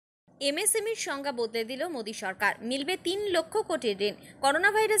এমএসএমইর সংজ্ঞা বদলে দিল মোদী সরকার। মিলবে 3 লক্ষ কোটির ঋণ। করোনা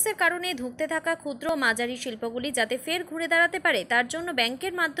ভাইরাসের কারণে ধুঁকতে থাকা ক্ষুদ্র ও মাঝারি শিল্পগুলি যাতে ফের ঘুরে দাঁড়াতে পারে তার জন্য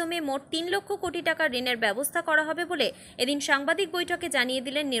ব্যাংকের মাধ্যমে মোট 3 লক্ষ কোটি টাকার ঋণের ব্যবস্থা করা হবে বলে এদিন সাংবাদিক বৈঠকে জানিয়ে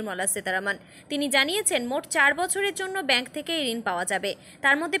দিলেন নির্মলা সীতারামন। তিনি জানিয়েছেন মোট 4 বছরের জন্য ব্যাংক থেকে ঋণ পাওয়া যাবে।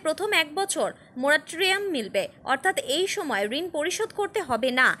 তার মধ্যে প্রথম 1 বছর মোরাটোরিয়াম মিলবে, অর্থাৎ এই সময় ঋণ পরিশোধ করতে হবে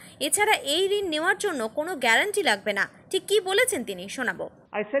না। এছাড়া এই ঋণ নেওয়ার জন্য কোনো গ্যারান্টি লাগবে না। ঠিক কি বলেছেন তিনি, শোনাবো।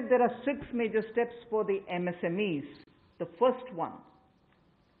 I said there are 6 major steps for the MSMEs. The first one,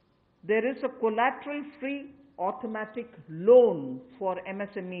 there is a collateral-free automatic loan for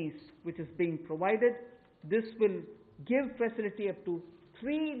MSMEs which is being provided. This will give facility up to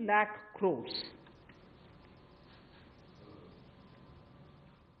 3 lakh crores.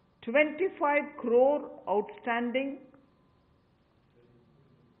 25 crore outstanding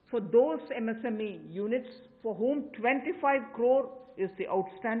for those MSME units for whom 25 crore is the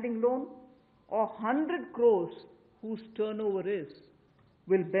outstanding loan, or 100 crores whose turnover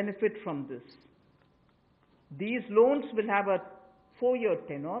will benefit from this. These loans will have a 4-year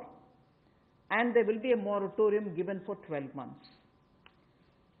tenure and there will be a moratorium given for 12 months.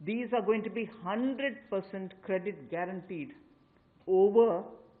 These are going to be 100% credit guaranteed over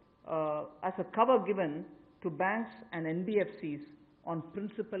as a cover given to banks and NBFCs on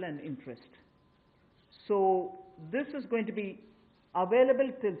principal and interest. So this is going to be available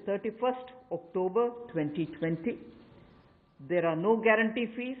till 31st October 2020. There are no guarantee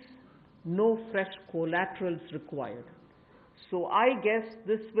fees, no fresh collaterals required. So I guess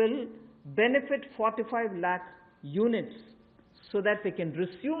this will benefit 45 lakh units so that they can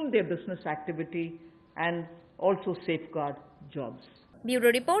resume their business activity and also safeguard jobs.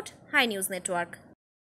 Bureau Report, High News Network.